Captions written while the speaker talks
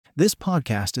This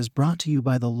podcast is brought to you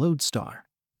by the Lodestar,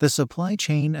 the supply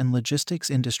chain and logistics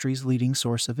industry's leading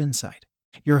source of insight.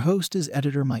 Your host is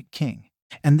editor Mike King,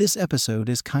 and this episode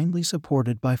is kindly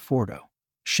supported by Fordo,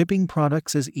 shipping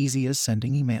products as easy as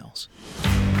sending emails.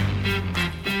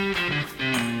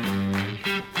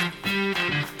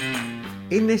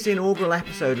 In this inaugural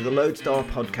episode of the Lodestar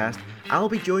podcast, I'll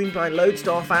be joined by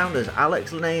Lodestar founders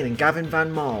Alex Linnane and Gavin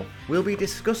Van Maal. We'll be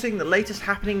discussing the latest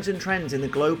happenings and trends in the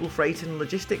global freight and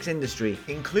logistics industry,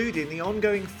 including the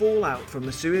ongoing fallout from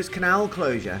the Suez Canal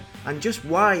closure and just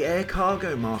why air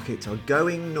cargo markets are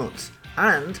going nuts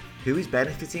and who is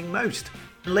benefiting most.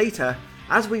 Later,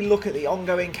 as we look at the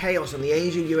ongoing chaos on the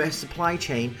Asia-US supply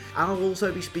chain, I'll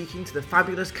also be speaking to the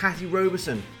fabulous Kathy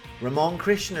Roberson, Ramon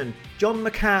Krishnan, John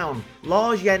McCown,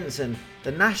 Lars Jensen,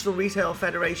 the National Retail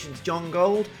Federation's John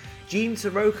Gold, Gene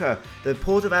Soroka, the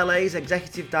Port of LA's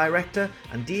Executive Director,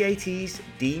 and DAT's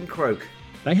Dean Croak.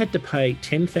 They had to pay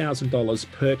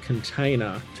 $10,000 per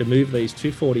container to move these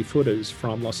 240-footers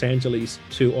from Los Angeles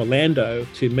to Orlando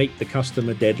to meet the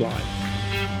customer deadline.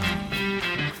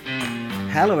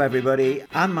 Hello everybody,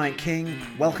 I'm Mike King.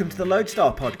 Welcome to the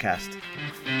Lodestar podcast.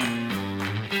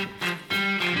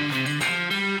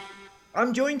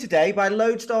 I'm joined today by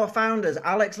Lodestar founders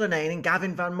Alex Linnane and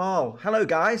Gavin Van Maal. Hello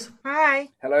guys. Hi.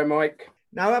 Hello Mike.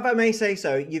 Now, if I may say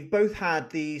so, you've both had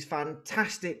these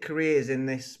fantastic careers in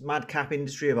this madcap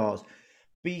industry of ours.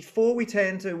 Before we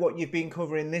turn to what you've been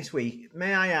covering this week,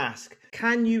 may I ask,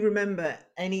 can you remember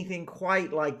anything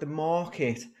quite like the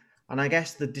market and I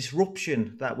guess the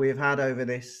disruption that we've had over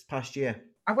this past year?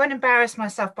 I won't embarrass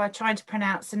myself by trying to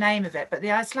pronounce the name of it, but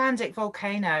the Icelandic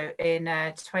volcano in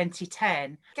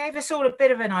 2010 gave us all a bit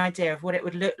of an idea of what it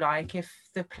would look like if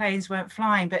the planes weren't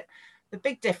flying. But the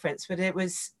big difference was it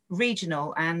was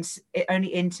regional and it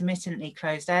only intermittently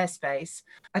closed airspace.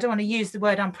 I don't want to use the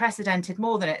word unprecedented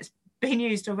more than it's been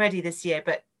used already this year,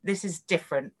 but this is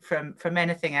different from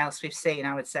anything else we've seen,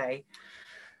 I would say.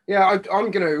 Yeah,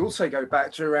 I'm going to also go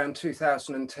back to around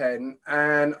 2010,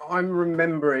 and I'm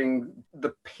remembering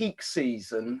the peak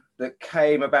season that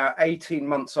came about 18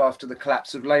 months after the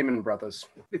collapse of Lehman Brothers.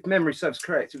 If memory serves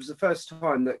correct, it was the first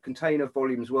time that container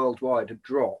volumes worldwide had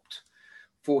dropped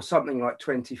for something like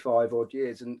 25 odd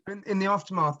years. And in the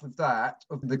aftermath of that,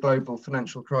 of the global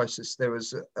financial crisis, there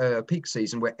was a peak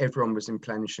season where everyone was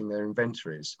replenishing their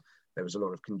inventories. There was a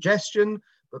lot of congestion,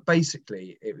 but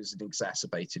basically it was an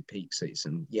exacerbated peak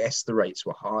season. Yes, the rates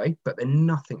were high, but they're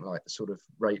nothing like the sort of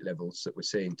rate levels that we're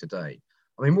seeing today.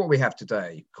 I mean, what we have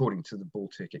today, according to the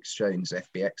Baltic Exchange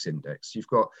FBX index, you've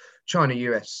got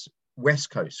China-US West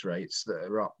Coast rates that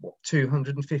are up,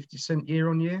 250% year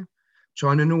on year.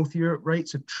 China-North Europe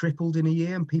rates have tripled in a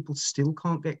year and people still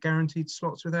can't get guaranteed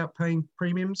slots without paying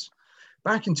premiums.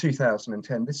 Back in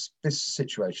 2010, this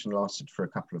situation lasted for a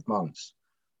couple of months.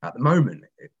 At the moment,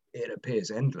 it appears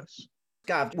endless.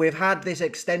 Gav, we've had this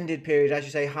extended period, as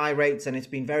you say, high rates, and it's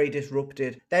been very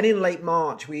disrupted. Then in late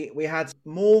March, we had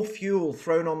more fuel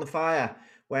thrown on the fire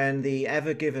when the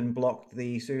Ever Given blocked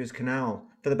the Suez Canal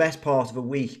for the best part of a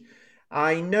week.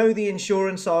 I know the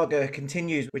insurance saga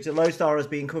continues, which the Lodestar has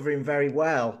been covering very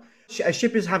well. Are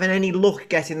shippers having any luck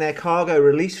getting their cargo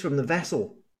released from the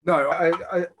vessel?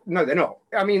 no, no, they're not.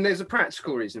 I mean, there's a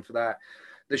practical reason for that.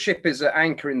 The ship is at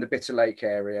anchor in the Bitter Lake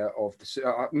area of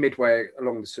the midway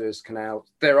along the Suez Canal.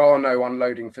 There are no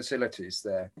unloading facilities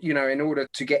there. You know, in order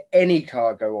to get any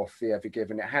cargo off the Ever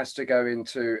Given, it has to go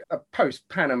into a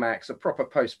proper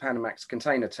post-Panamax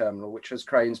container terminal, which has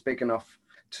cranes big enough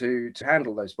to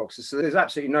handle those boxes. So there's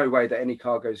absolutely no way that any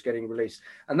cargo is getting released.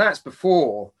 And that's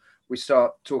before we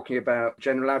start talking about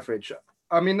general average.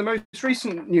 I mean, the most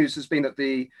recent news has been that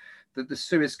the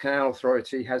Suez Canal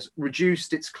Authority has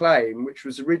reduced its claim, which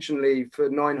was originally for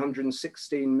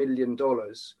 $916 million.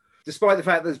 Despite the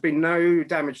fact there's been no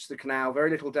damage to the canal, very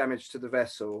little damage to the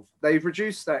vessel, they've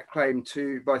reduced that claim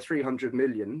by 300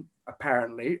 million,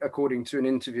 apparently, according to an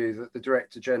interview that the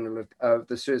Director General of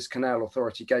the Suez Canal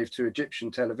Authority gave to Egyptian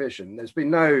television. There's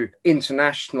been no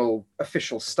international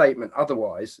official statement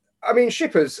otherwise. I mean,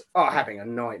 shippers are having a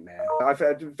nightmare. I've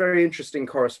had very interesting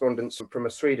correspondence from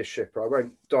a Swedish shipper. I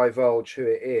won't divulge who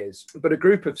it is, but a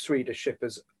group of Swedish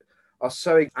shippers are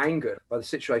so angered by the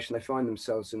situation they find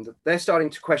themselves in that they're starting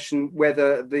to question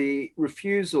whether the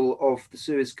refusal of the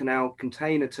Suez Canal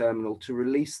container terminal to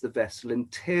release the vessel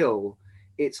until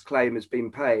its claim has been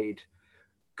paid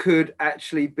could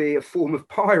actually be a form of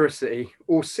piracy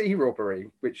or sea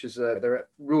robbery, which is there are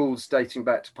rules dating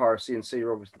back to piracy and sea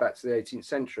robbery back to the 18th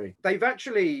century. They've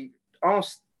actually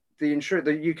asked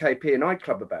the UK P&I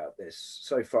Club about this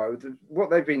so far. What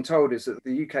they've been told is that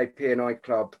the UK P&I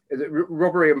Club, that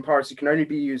robbery and piracy can only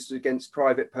be used against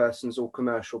private persons or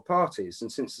commercial parties.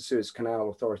 And since the Suez Canal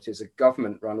Authority is a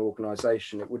government-run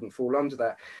organisation, it wouldn't fall under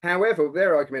that. However,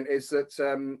 their argument is that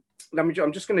I'm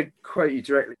just going to quote you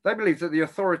directly. They believe that the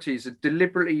authorities are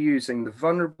deliberately using the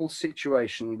vulnerable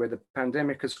situation where the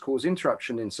pandemic has caused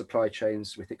interruption in supply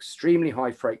chains with extremely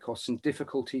high freight costs and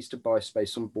difficulties to buy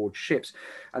space on board ships.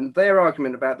 And their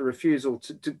argument about the refusal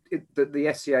that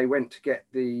the SCA went to get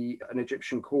an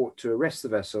Egyptian court to arrest the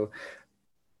vessel,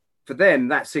 for them,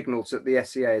 that signals that the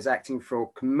SCA is acting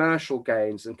for commercial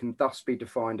gains and can thus be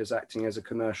defined as acting as a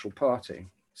commercial party.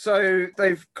 So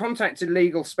they've contacted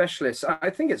legal specialists. I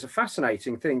think it's a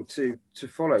fascinating thing to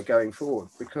follow going forward,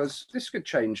 because this could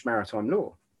change maritime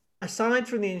law. Aside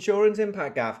from the insurance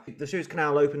impact, Gav, the Suez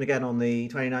Canal opened again on the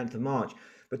 29th of March,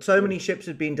 but so many ships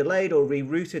had been delayed or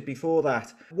rerouted before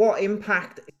that. What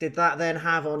impact did that then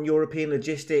have on European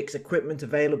logistics, equipment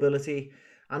availability,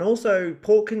 and also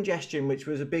port congestion, which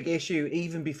was a big issue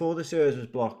even before the Suez was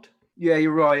blocked? Yeah,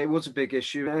 you're right. It was a big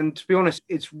issue. And to be honest,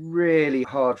 it's really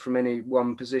hard from any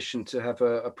one position to have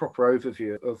a proper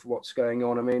overview of what's going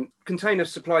on. I mean, container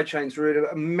supply chains were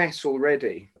a mess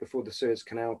already before the Suez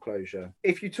Canal closure.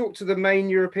 If you talk to the main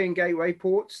European gateway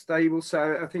ports, they will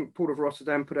say, I think Port of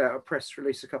Rotterdam put out a press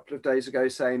release a couple of days ago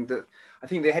saying that, I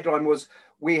think the headline was,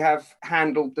 "We have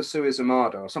handled the Suez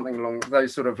Armada," or something along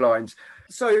those sort of lines.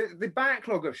 So the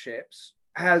backlog of ships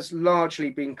has largely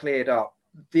been cleared up.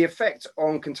 The effect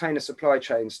on container supply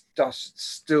chains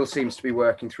still seems to be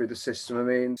working through the system. I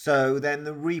mean, so then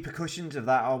the repercussions of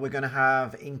that are we're going to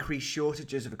have increased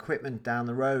shortages of equipment down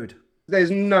the road.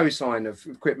 There's no sign of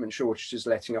equipment shortages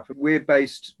letting up. We're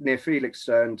based near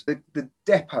Felixstowe, and the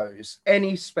depots,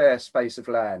 any spare space of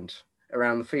land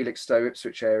around the Felixstowe,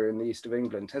 Ipswich area in the east of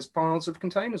England has piles of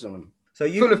containers on them, so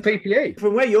full of PPE.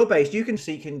 From where you're based, you can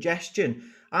see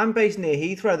congestion. I'm based near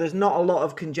Heathrow. There's not a lot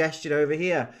of congestion over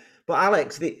here. But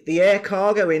Alex, the air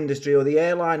cargo industry or the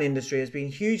airline industry has been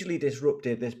hugely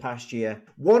disrupted this past year.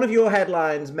 One of your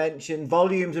headlines mentioned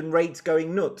volumes and rates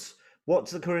going nuts.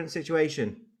 What's the current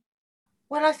situation?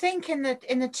 Well, I think in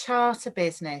the charter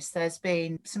business, there's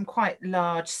been some quite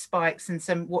large spikes and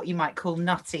some what you might call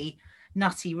nutty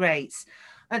rates.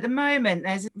 At the moment,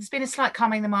 there's been a slight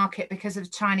calming in the market because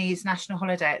of Chinese national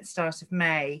holiday at the start of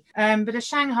May. But a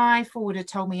Shanghai forwarder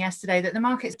told me yesterday that the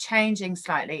market's changing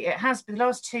slightly. It has, the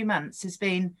last 2 months has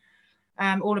been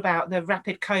all about the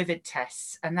rapid COVID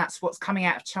tests. And that's what's coming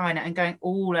out of China and going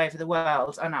all over the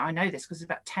world. And I know this because there's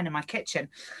about 10 in my kitchen.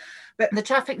 But the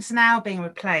traffic's now being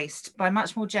replaced by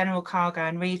much more general cargo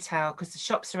and retail because the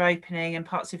shops are opening in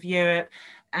parts of Europe.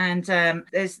 And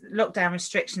there's lockdown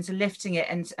restrictions are lifting it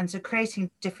and so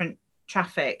creating different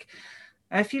traffic.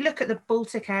 If you look at the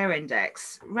Baltic Air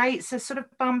Index, rates are sort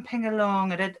of bumping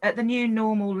along at the new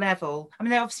normal level. I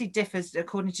mean, they obviously differs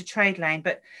according to trade lane,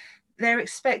 but they're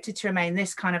expected to remain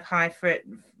this kind of high for it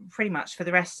pretty much for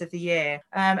the rest of the year.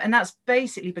 And that's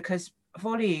basically because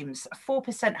volumes are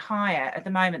 4% higher at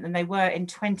the moment than they were in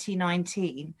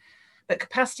 2019. But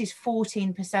capacity is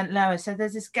 14% lower. So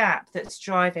there's this gap that's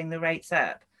driving the rates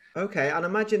up. Okay, and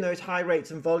imagine those high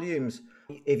rates and volumes.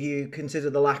 If you consider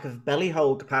the lack of belly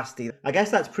hold capacity, I guess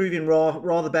that's proving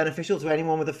rather beneficial to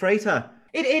anyone with a freighter.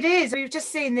 It is. We've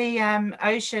just seen the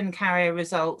ocean carrier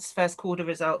results, first quarter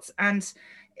results, and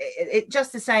it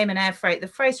just the same in air freight. The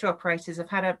freighter operators have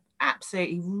had an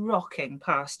absolutely rocking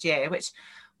past year, which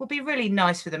will be really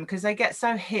nice for them because they get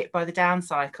so hit by the down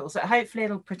cycles that hopefully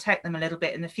it'll protect them a little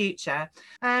bit in the future.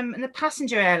 And the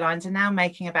passenger airlines are now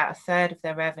making about a third of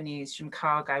their revenues from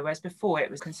cargo, whereas before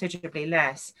it was considerably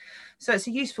less. So it's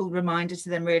a useful reminder to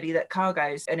them really that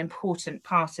cargo is an important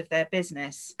part of their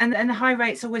business. And the high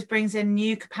rates always brings in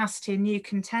new capacity and new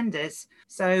contenders.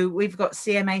 So we've got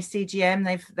CMA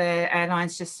CGM, their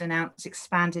airlines just announced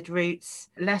expanded routes.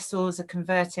 Lessors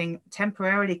are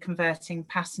temporarily converting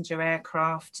passenger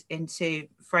aircraft into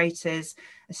freighters,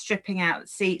 stripping out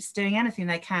seats, doing anything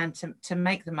they can to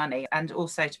make the money and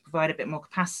also to provide a bit more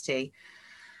capacity.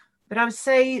 But I would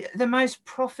say the most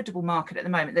profitable market at the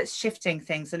moment that's shifting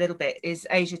things a little bit is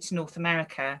Asia to North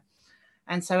America.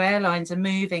 And so airlines are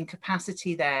moving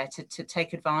capacity there to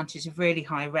take advantage of really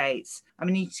high rates. I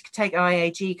mean, you take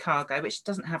IAG Cargo, which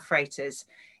doesn't have freighters.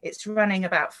 It's running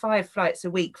about 5 flights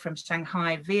a week from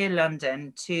Shanghai via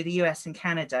London to the US and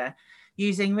Canada,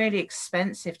 using really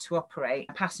expensive to operate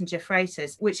passenger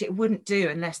freighters, which it wouldn't do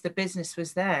unless the business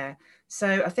was there.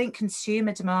 So I think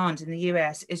consumer demand in the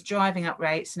US is driving up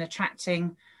rates and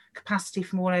attracting capacity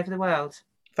from all over the world.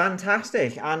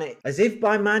 Fantastic. And as if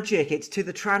by magic, it's to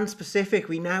the Transpacific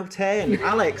we now turn.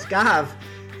 Alex, Gav,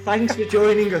 Thanks for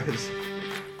joining us.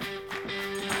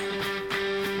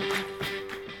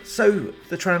 So,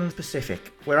 the Transpacific,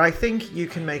 where I think you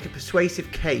can make a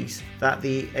persuasive case that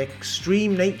the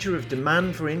extreme nature of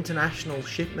demand for international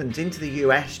shipments into the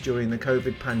US during the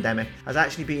COVID pandemic has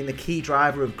actually been the key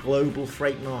driver of global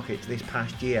freight markets this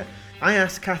past year. I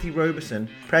asked Kathy Roberson,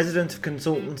 President of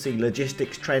Consultancy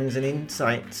Logistics Trends and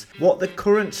Insights, what the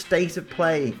current state of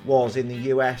play was in the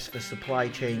US for supply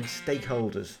chain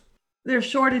stakeholders. There's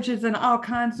shortages in all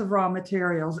kinds of raw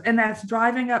materials, and that's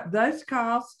driving up those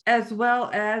costs as well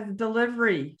as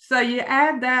delivery. So you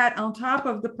add that on top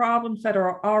of the problems that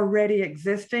are already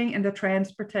existing in the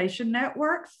transportation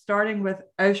networks, starting with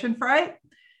ocean freight,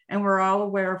 and we're all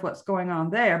aware of what's going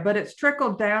on there, but it's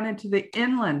trickled down into the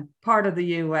inland part of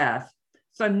the US.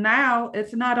 So now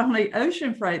it's not only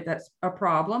ocean freight that's a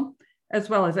problem,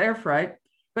 as well as air freight,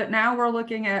 but now we're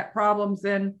looking at problems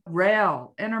in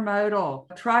rail,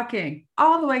 intermodal, trucking,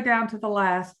 all the way down to the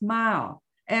last mile.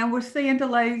 And we're seeing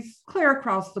delays clear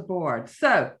across the board.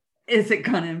 So is it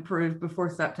going to improve before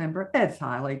September? It's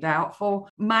highly doubtful.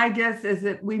 My guess is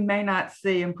that we may not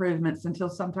see improvements until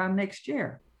sometime next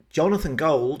year. Jonathan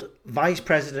Gold, Vice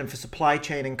President for Supply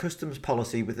Chain and Customs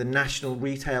Policy with the National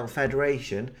Retail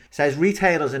Federation, says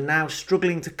retailers are now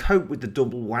struggling to cope with the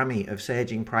double whammy of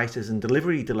surging prices and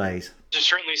delivery delays. They're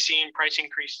certainly seeing price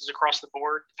increases across the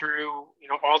board through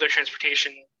all their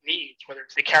transportation needs, whether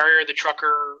it's the carrier, the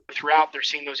trucker, throughout, they're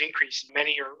seeing those increases.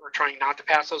 Many are trying not to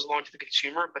pass those along to the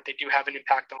consumer, but they do have an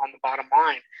impact on the bottom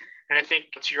line. And I think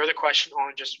to your other question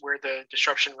on just where the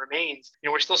disruption remains,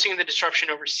 we're still seeing the disruption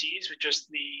overseas with just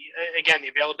the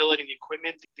availability of the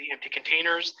equipment, the empty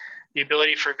containers, the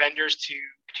ability for vendors to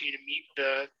continue to meet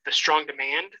the strong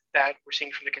demand that we're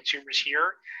seeing from the consumers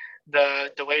here.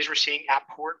 The delays we're seeing at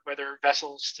port, whether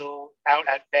vessels still out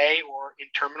at bay or in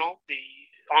terminal,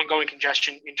 the ongoing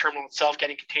congestion in terminal itself,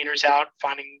 getting containers out,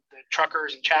 finding the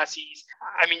truckers and chassis.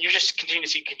 I mean, you just continue to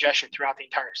see congestion throughout the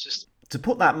entire system. To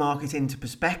put that market into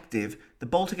perspective, the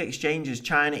Baltic Exchange's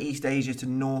China East Asia to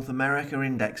North America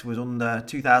index was under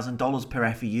 $2,000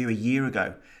 per FEU a year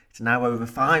ago. It's now over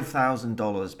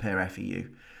 $5,000 per FEU.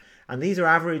 And these are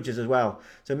averages as well.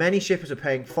 So many shippers are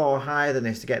paying far higher than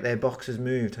this to get their boxes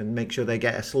moved and make sure they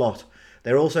get a slot.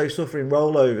 They're also suffering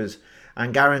rollovers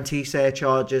and guarantee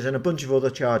surcharges and a bunch of other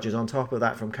charges on top of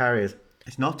that from carriers.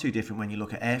 It's not too different when you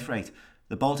look at air freight.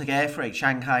 The Baltic Air Freight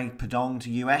Shanghai Pudong to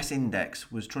US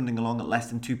index was trundling along at less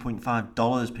than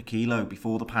 $2.5 per kilo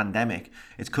before the pandemic.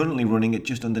 It's currently running at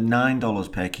just under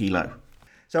 $9 per kilo.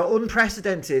 So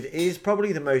unprecedented is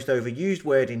probably the most overused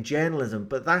word in journalism,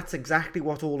 but that's exactly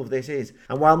what all of this is.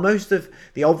 And while most of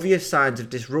the obvious signs of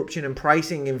disruption and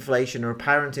pricing inflation are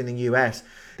apparent in the US,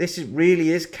 this really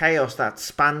is chaos that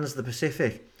spans the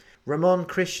Pacific. Ramon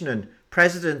Krishnan,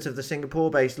 President of the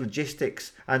Singapore-based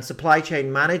Logistics and Supply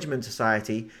Chain Management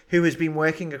Society, who has been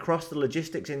working across the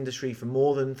logistics industry for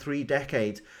more than 3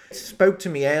 decades, spoke to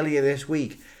me earlier this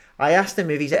week. I asked him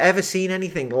if he's ever seen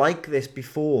anything like this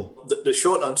before. The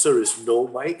short answer is no,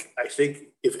 Mike. I think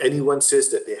if anyone says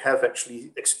that they have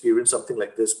actually experienced something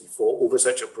like this before over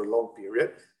such a prolonged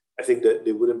period, I think that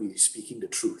they wouldn't be speaking the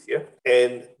truth, yeah?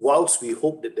 And whilst we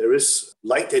hope that there is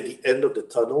light at the end of the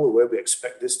tunnel where we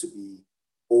expect this to be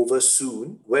over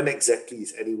soon, when exactly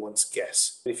is anyone's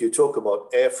guess. If you talk about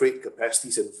air freight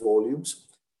capacities and volumes,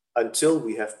 until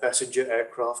we have passenger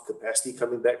aircraft capacity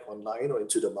coming back online or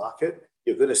into the market,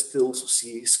 you're going to still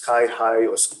see sky high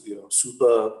or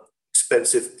super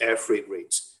expensive air freight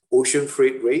rates. Ocean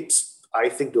freight rates, I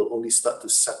think they'll only start to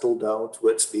settle down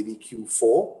towards maybe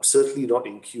Q4, certainly not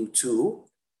in Q2,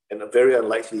 and very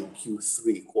unlikely in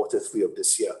Q3, quarter 3 of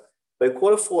this year. But in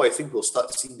quarter 4, I think we'll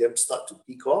start seeing them start to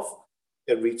peak off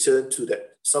and return to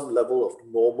that some level of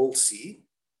normalcy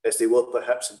as they were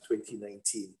perhaps in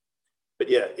 2019. But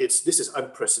yeah, this is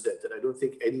unprecedented. I don't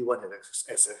think anyone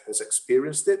has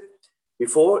experienced it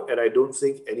before, and I don't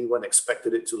think anyone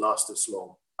expected it to last this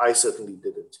long. I certainly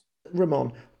didn't.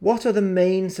 Ramon, what are the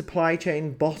main supply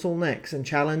chain bottlenecks and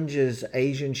challenges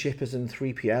Asian shippers and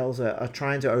 3PLs are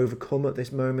trying to overcome at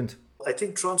this moment? I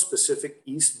think Transpacific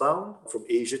eastbound from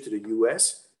Asia to the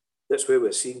US, that's where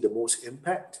we're seeing the most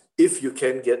impact. If you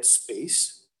can get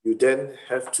space, you then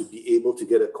have to be able to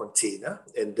get a container,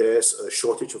 and there's a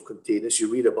shortage of containers.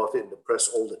 You read about it in the press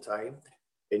all the time,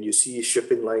 and you see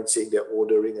shipping lines saying they're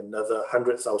ordering another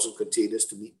 100,000 containers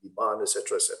to meet demand,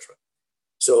 etc., etc.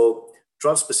 So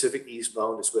Transpacific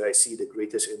eastbound is where I see the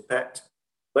greatest impact.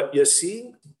 But you're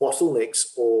seeing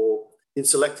bottlenecks or in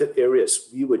selected areas.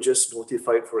 We were just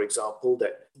notified, for example,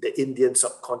 that the Indian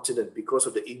subcontinent, because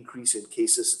of the increase in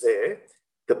cases there,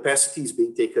 capacity is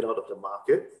being taken out of the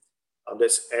market.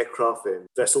 That's aircraft and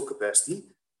vessel capacity.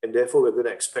 And therefore, we're going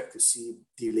to expect to see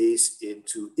delays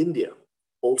into India,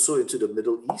 also into the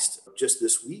Middle East. Just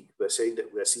this week, we're saying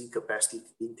that we're seeing capacity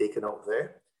being taken out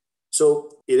there.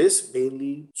 So it is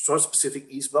mainly Transpacific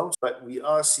eastbound, but we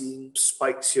are seeing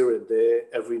spikes here and there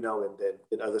every now and then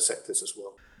in other sectors as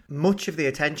well. Much of the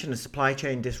attention of supply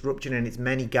chain disruption in its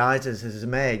many guises has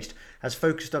emerged has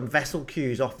focused on vessel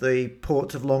queues off the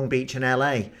ports of Long Beach and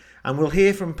LA. And we'll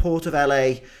hear from Port of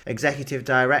LA Executive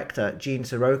Director Gene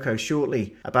Sirocco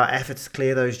shortly about efforts to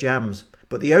clear those jams.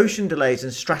 But the ocean delays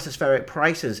and stratospheric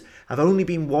prices have only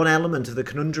been one element of the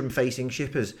conundrum facing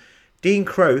shippers. Dean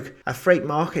Croak, a freight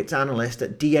markets analyst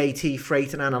at DAT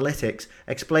Freight and Analytics,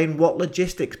 explained what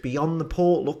logistics beyond the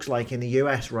port looks like in the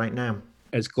US right now.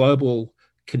 As global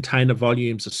container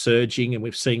volumes are surging and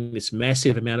we've seen this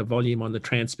massive amount of volume on the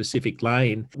Transpacific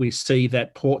lane, we see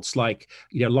that ports like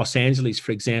Los Angeles,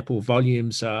 for example,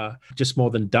 volumes are just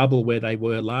more than double where they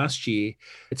were last year.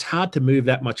 It's hard to move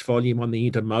that much volume on the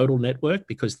intermodal network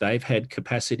because they've had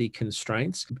capacity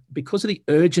constraints. Because of the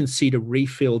urgency to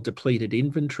refill depleted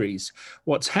inventories,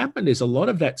 what's happened is a lot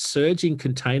of that surging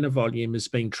container volume is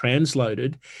being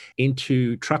transloaded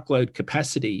into truckload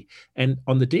capacity. And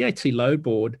on the DAT load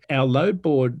board, our load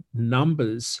board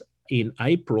numbers in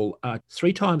April are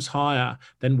 3 times higher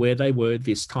than where they were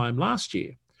this time last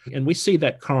year. And we see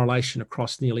that correlation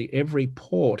across nearly every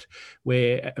port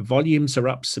where volumes are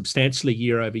up substantially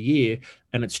year over year,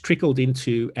 and it's trickled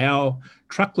into our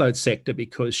truckload sector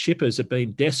because shippers have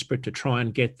been desperate to try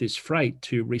and get this freight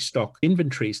to restock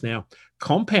inventories. Now,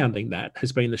 compounding that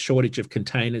has been the shortage of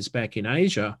containers back in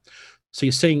Asia. So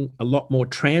you're seeing a lot more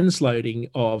transloading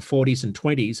of 40s and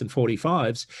 20s and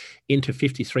 45s into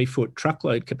 53-foot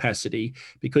truckload capacity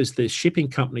because the shipping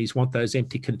companies want those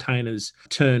empty containers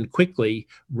turned quickly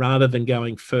rather than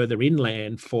going further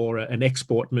inland for an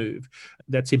export move.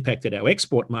 That's impacted our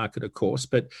export market, of course,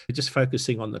 but just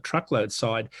focusing on the truckload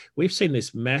side, we've seen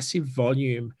this massive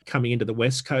volume coming into the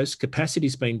West Coast.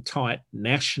 Capacity's been tight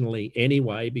nationally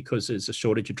anyway because there's a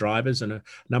shortage of drivers and a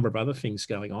number of other things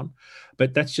going on.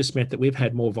 But that's just meant that we've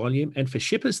had more volume. And for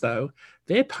shippers, though,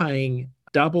 they're paying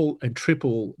double and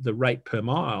triple the rate per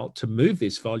mile to move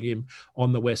this volume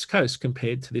on the West Coast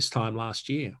compared to this time last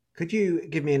year. Could you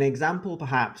give me an example,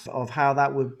 perhaps, of how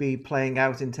that would be playing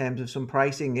out in terms of some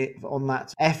pricing on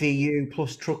that FEU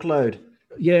plus truckload?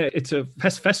 Yeah, it's a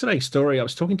fascinating story. I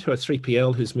was talking to a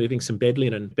 3PL who's moving some bed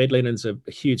linen. Bed linen's a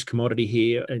huge commodity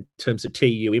here in terms of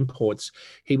TEU imports.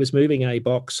 He was moving a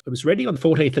box. It was ready on the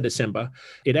 14th of December.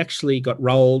 It actually got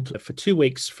rolled for 2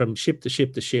 weeks from ship to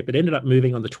ship to ship. It ended up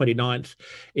moving on the 29th.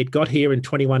 It got here in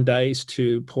 21 days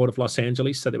to Port of Los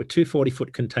Angeles. So there were 2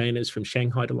 40-foot containers from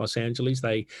Shanghai to Los Angeles.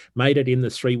 They made it in the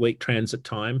 3-week transit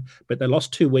time, but they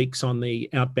lost 2 weeks on the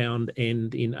outbound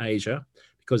end in Asia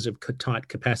because of tight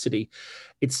capacity.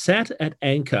 It sat at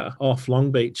anchor off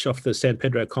Long Beach, off the San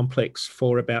Pedro complex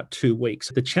for about 2 weeks.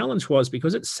 The challenge was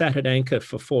because it sat at anchor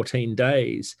for 14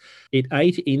 days, it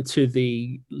ate into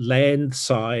the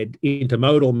landside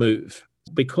intermodal move.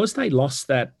 Because they lost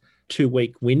that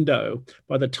 2-week window,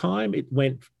 by the time it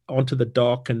went onto the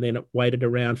dock and then it waited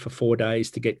around for 4 days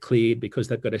to get cleared because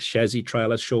they've got a chassis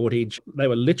trailer shortage, they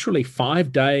were literally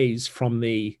 5 days from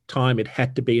the time it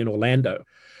had to be in Orlando.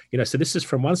 So this is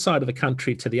from one side of the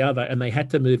country to the other, and they had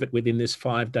to move it within this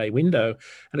 5-day window.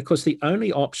 And of course, the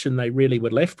only option they really were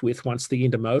left with once the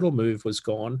intermodal move was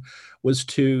gone was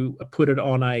to put it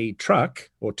on a truck,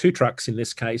 or 2 trucks in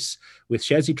this case, with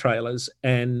chassis trailers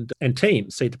and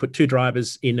teams. So you had to put 2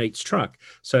 drivers in each truck.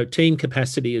 So team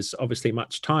capacity is obviously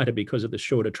much tighter because of the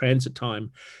shorter transit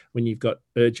time when you've got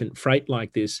urgent freight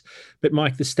like this. But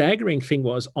Mike, the staggering thing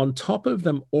was, on top of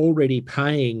them already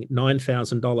paying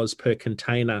 $9,000 per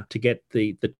container to get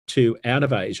the 2 out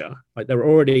of Asia, like they're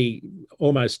already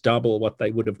almost double what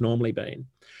they would have normally been.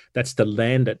 That's to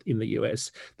land it in the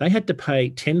US. They had to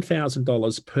pay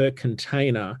 $10,000 per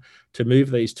container to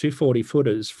move these 2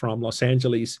 40-footers from Los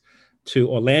Angeles to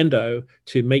Orlando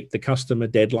to meet the customer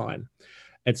deadline.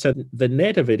 And so the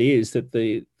net of it is that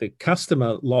the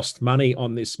customer lost money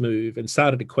on this move and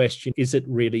started to question, is it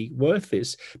really worth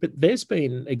this? But there's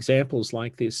been examples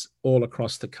like this all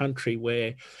across the country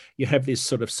where you have this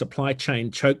sort of supply chain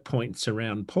choke points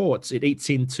around ports. It eats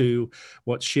into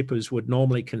what shippers would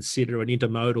normally consider an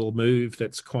intermodal move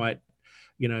that's quite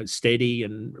steady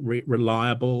and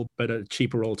reliable, but a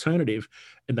cheaper alternative.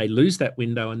 And they lose that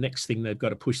window. And next thing, they've got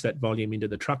to push that volume into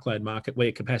the truckload market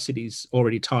where capacity is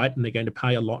already tight and they're going to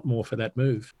pay a lot more for that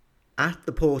move. At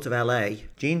the Port of LA,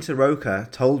 Gene Sirocco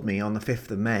told me on the 5th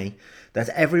of May that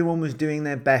everyone was doing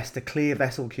their best to clear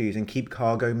vessel queues and keep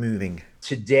cargo moving.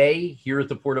 Today, here at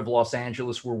the Port of Los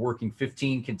Angeles, we're working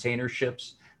 15 container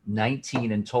ships,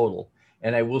 19 in total.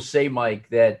 And I will say, Mike,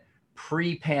 that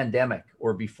pre-pandemic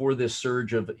or before this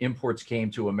surge of imports came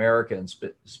to America and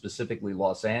specifically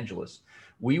Los Angeles,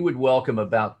 we would welcome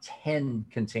about 10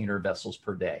 container vessels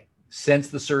per day. Since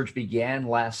the surge began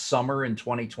last summer in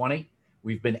 2020,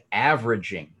 we've been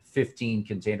averaging 15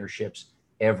 container ships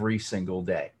every single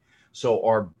day. So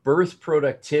our berth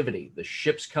productivity, the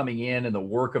ships coming in and the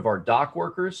work of our dock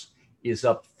workers, is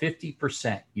up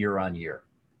 50% year on year.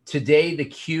 Today, the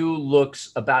queue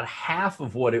looks about half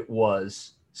of what it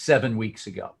was 7 weeks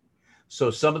ago. So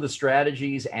some of the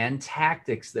strategies and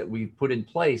tactics that we've put in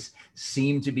place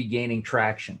seem to be gaining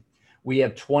traction. We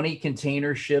have 20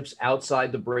 container ships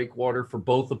outside the breakwater for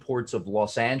both the ports of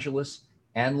Los Angeles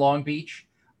and Long Beach.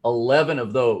 11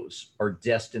 of those are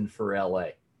destined for LA.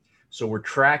 So we're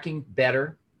tracking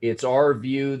better. It's our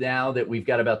view now that we've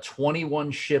got about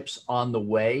 21 ships on the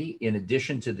way in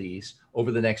addition to these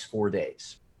over the next 4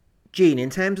 days. Gene, in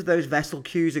terms of those vessel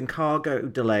queues and cargo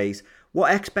delays,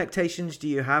 what expectations do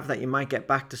you have that you might get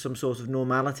back to some sort of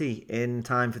normality in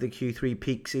time for the Q3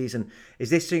 peak season? Is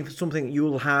this something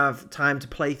you'll have time to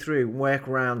play through and work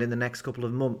around in the next couple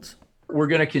of months? We're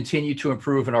going to continue to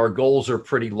improve, and our goals are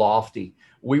pretty lofty.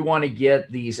 We want to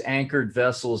get these anchored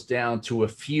vessels down to a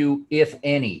few, if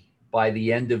any, by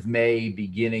the end of May,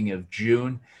 beginning of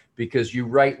June, because you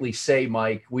rightly say,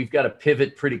 Mike, we've got to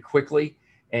pivot pretty quickly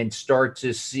and start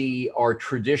to see our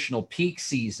traditional peak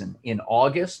season in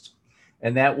August.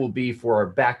 And that will be for our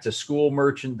back to school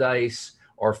merchandise,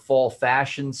 our fall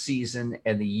fashion season,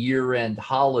 and the year-end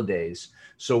holidays.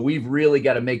 So we've really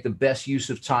got to make the best use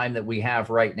of time that we have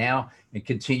right now and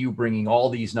continue bringing all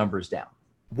these numbers down.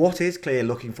 What is clear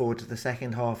looking forward to the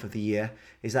second half of the year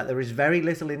is that there is very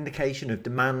little indication of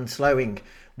demand slowing.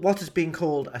 What has been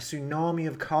called a tsunami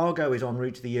of cargo is en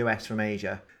route to the US from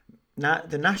Asia. Now,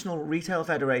 the National Retail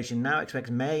Federation now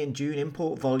expects May and June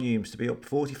import volumes to be up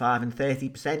 45 and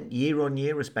 30% year on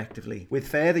year respectively, with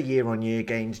further year on year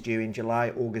gains due in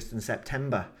July, August and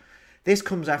September. This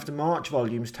comes after March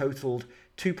volumes totalled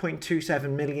 2.27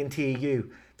 million TEU,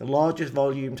 the largest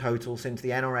volume total since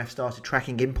the NRF started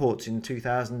tracking imports in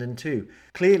 2002.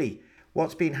 Clearly,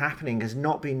 what's been happening has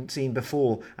not been seen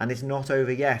before and is not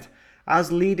over yet.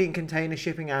 As leading container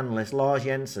shipping analyst Lars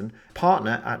Jensen,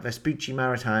 partner at Vespucci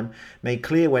Maritime, made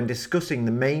clear when discussing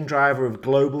the main driver of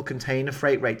global container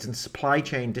freight rates and supply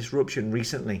chain disruption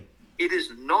recently. It is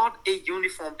not a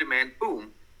uniform demand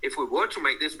boom. If we were to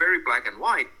make this very black and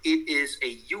white, it is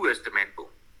a US demand boom.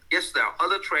 Yes, there are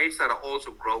other trades that are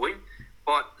also growing,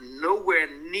 but nowhere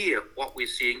near what we're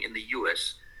seeing in the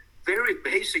US. Very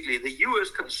basically, the US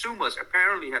consumers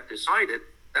apparently have decided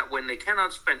that when they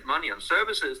cannot spend money on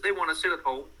services, they want to sit at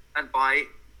home and buy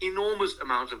enormous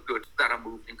amounts of goods that are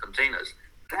moved in containers.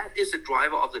 That is the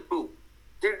driver of the boom.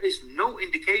 There is no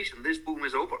indication this boom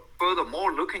is over.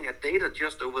 Furthermore, looking at data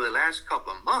just over the last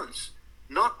couple of months,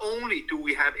 not only do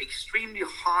we have extremely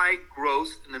high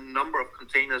growth in the number of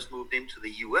containers moved into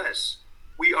the US,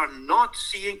 we are not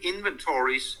seeing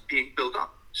inventories being built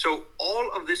up. So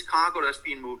all of this cargo that's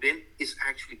being moved in is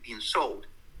actually being sold.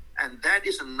 And that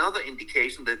is another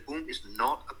indication that boom is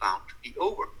not about to be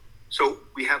over. So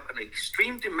we have an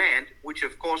extreme demand, which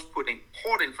of course putting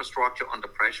port infrastructure under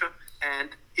pressure. And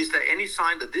is there any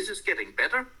sign that this is getting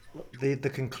better? The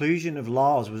conclusion of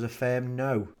Lars was a firm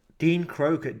no. Dean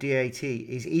Croak at DAT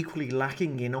is equally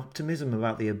lacking in optimism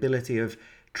about the ability of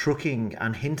trucking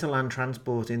and hinterland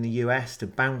transport in the US to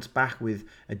bounce back with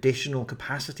additional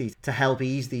capacity to help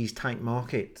ease these tight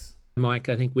markets. Mike,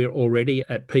 I think we're already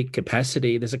at peak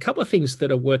capacity. There's a couple of things that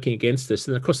are working against us.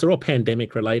 And of course, they're all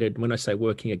pandemic related. When I say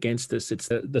working against us, it's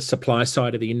the supply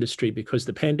side of the industry, because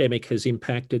the pandemic has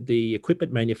impacted the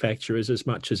equipment manufacturers as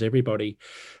much as everybody,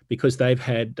 because they've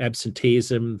had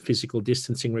absenteeism, physical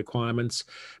distancing requirements.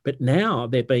 But now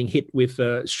they're being hit with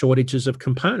shortages of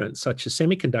components, such as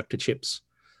semiconductor chips.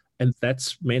 And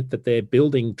that's meant that they're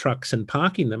building trucks and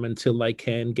parking them until they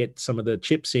can get some of the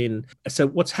chips in. So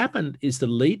what's happened is the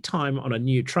lead time on a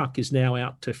new truck is now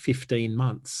out to 15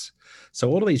 months. So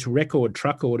all of these record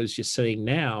truck orders you're seeing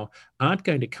now aren't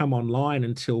going to come online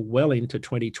until well into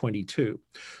 2022.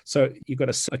 So you've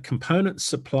got a component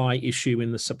supply issue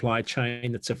in the supply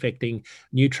chain that's affecting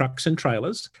new trucks and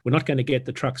trailers. We're not going to get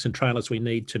the trucks and trailers we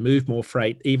need to move more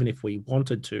freight, even if we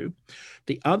wanted to.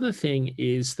 The other thing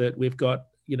is that we've got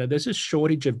there's a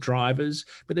shortage of drivers,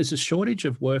 but there's a shortage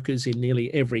of workers in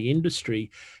nearly every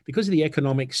industry because of the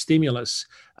economic stimulus.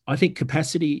 I think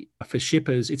capacity for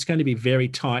shippers, it's going to be very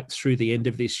tight through the end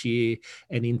of this year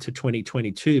and into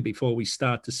 2022 before we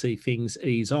start to see things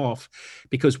ease off,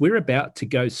 because we're about to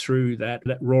go through that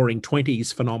roaring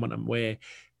 20s phenomenon where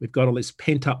we've got all this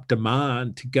pent-up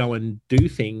demand to go and do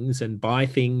things and buy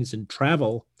things and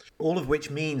travel. All of which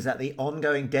means that the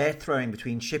ongoing dare-throwing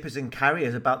between shippers and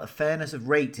carriers about the fairness of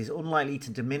rates is unlikely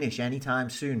to diminish anytime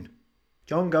soon.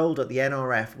 John Gold at the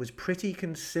NRF was pretty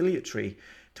conciliatory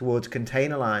towards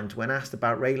container lines when asked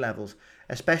about rate levels,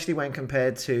 especially when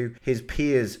compared to his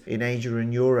peers in Asia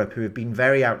and Europe who have been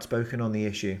very outspoken on the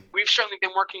issue. We've certainly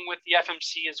been working with the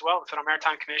FMC as well, the Federal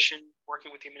Maritime Commission,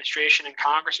 working with the administration and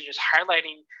Congress, and just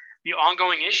highlighting the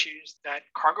ongoing issues that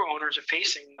cargo owners are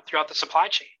facing throughout the supply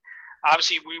chain.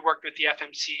 Obviously, we worked with the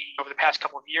FMC over the past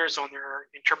couple of years on their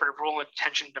interpretive rule and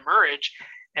detention demurrage,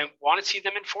 and want to see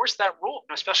them enforce that rule,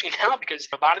 especially now because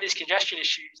a lot of these congestion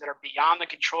issues that are beyond the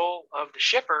control of the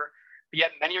shipper, but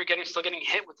yet many are still getting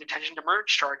hit with detention demurrage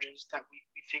charges that we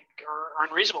think are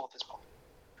unreasonable at this point.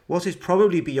 What is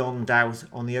probably beyond doubt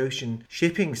on the ocean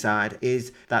shipping side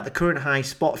is that the current high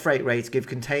spot freight rates give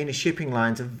container shipping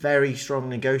lines a very strong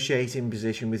negotiating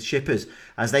position with shippers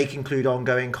as they conclude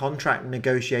ongoing contract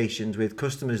negotiations with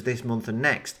customers this month and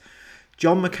next.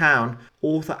 John McCown,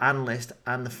 author, analyst,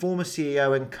 and the former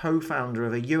CEO and co-founder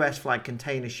of a US flag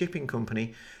container shipping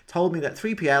company, told me that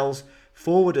 3PLs,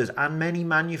 forwarders, and many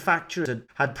manufacturers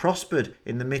had prospered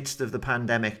in the midst of the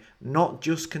pandemic, not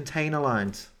just container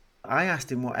lines. I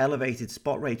asked him what elevated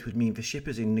spot rates would mean for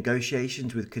shippers in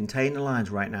negotiations with container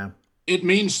lines right now. It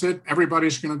means that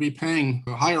everybody's going to be paying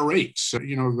higher rates.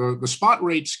 The spot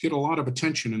rates get a lot of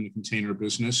attention in the container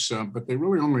business, but they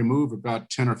really only move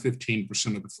about 10 or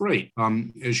 15% of the freight.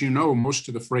 As you know, most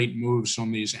of the freight moves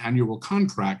on these annual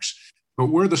contracts. But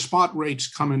where the spot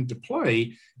rates come into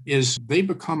play is they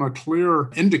become a clear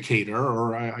indicator,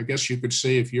 or I guess you could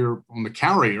say if you're on the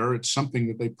carrier, it's something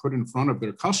that they put in front of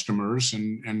their customers.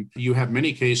 And you have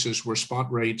many cases where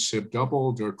spot rates have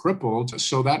doubled or tripled.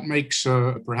 So that makes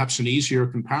perhaps an easier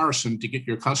comparison to get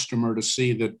your customer to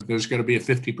see that there's going to be a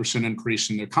 50% increase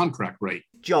in their contract rate.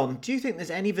 John, do you think there's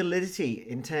any validity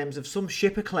in terms of some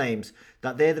shipper claims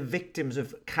that they're the victims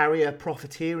of carrier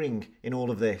profiteering in all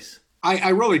of this? I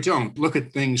really don't. Look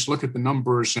at the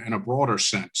numbers in a broader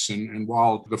sense. And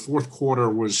while the fourth quarter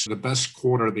was the best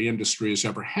quarter the industry has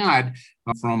ever had,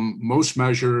 from most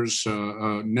measures,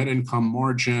 net income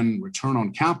margin, return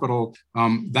on capital,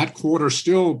 that quarter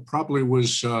still probably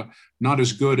was not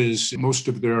as good as most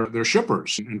of their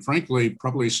shippers. And frankly,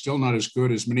 probably still not as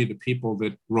good as many of the people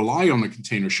that rely on the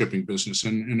container shipping business.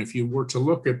 And if you were to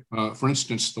look at, for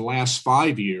instance, the last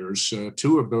 5 years,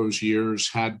 2 of those years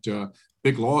had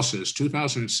big losses.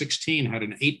 2016 had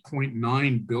an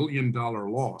 $8.9 billion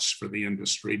loss for the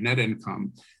industry, net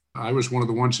income. I was one of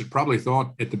the ones that probably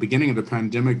thought at the beginning of the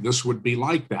pandemic, this would be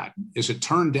like that. As it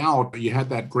turned out, you had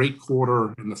that great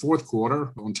quarter in the fourth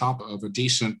quarter on top of a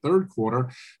decent third quarter.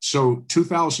 So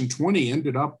 2020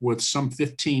 ended up with some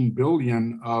 15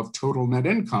 billion of total net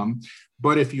income.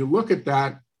 But if you look at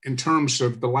that in terms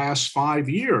of the last 5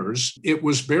 years, it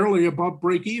was barely above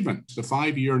break even. The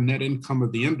 5-year net income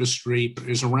of the industry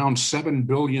is around $7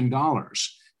 billion.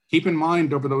 Keep in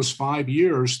mind, over those 5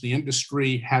 years, the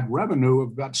industry had revenue of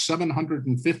about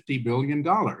 $750 billion.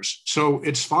 So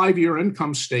its 5-year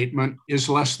income statement is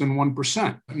less than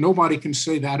 1%. Nobody can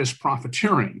say that is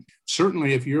profiteering.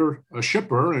 Certainly, if you're a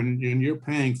shipper and you're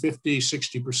paying 50,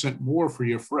 60% more for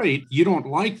your freight, you don't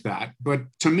like that. But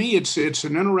to me, it's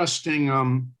an interesting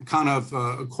kind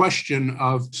of question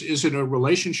of, is it a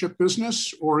relationship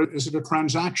business or is it a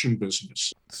transaction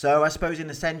business? So I suppose in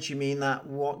a sense you mean that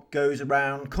what goes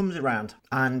around comes around,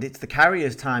 and it's the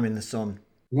carrier's time in the sun.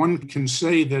 One can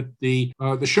say that the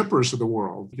shippers of the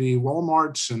world, the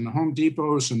Walmarts and the Home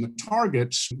Depots and the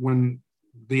Targets, when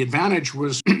the advantage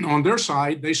was on their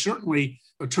side, they certainly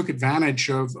took advantage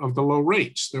of the low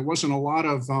rates. There wasn't a lot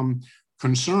of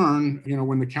concern,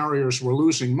 when the carriers were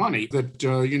losing money, that,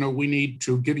 we need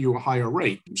to give you a higher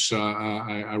rate. So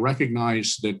I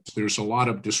recognize that there's a lot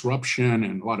of disruption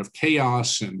and a lot of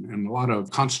chaos and a lot of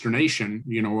consternation,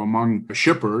 among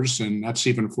shippers. And that's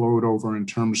even flowed over in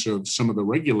terms of some of the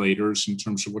regulators, in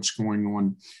terms of what's going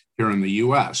on here in the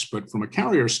U.S. But from a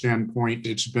carrier standpoint,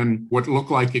 it's been what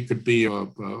looked like it could be a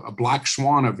black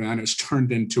swan event has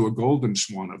turned into a golden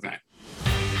swan event.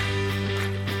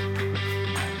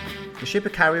 The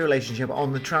shipper-carrier relationship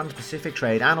on the Transpacific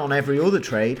trade and on every other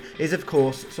trade is, of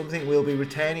course, something we'll be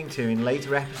returning to in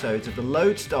later episodes of the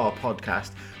Lodestar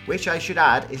podcast, which I should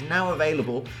add is now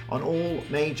available on all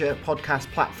major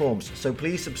podcast platforms, so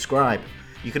please subscribe.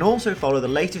 You can also follow the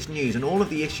latest news and all of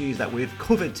the issues that we've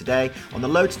covered today on the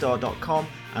lodestar.com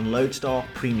and Lodestar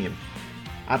Premium.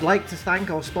 I'd like to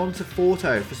thank our sponsor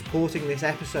Forto for supporting this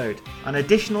episode. An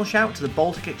additional shout to the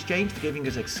Baltic Exchange for giving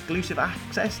us exclusive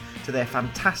access to their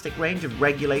fantastic range of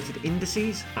regulated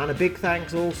indices. And a big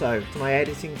thanks also to my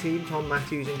editing team, Tom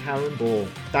Matthews and Karen Ball.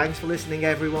 Thanks for listening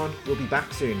everyone, we'll be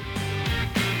back soon.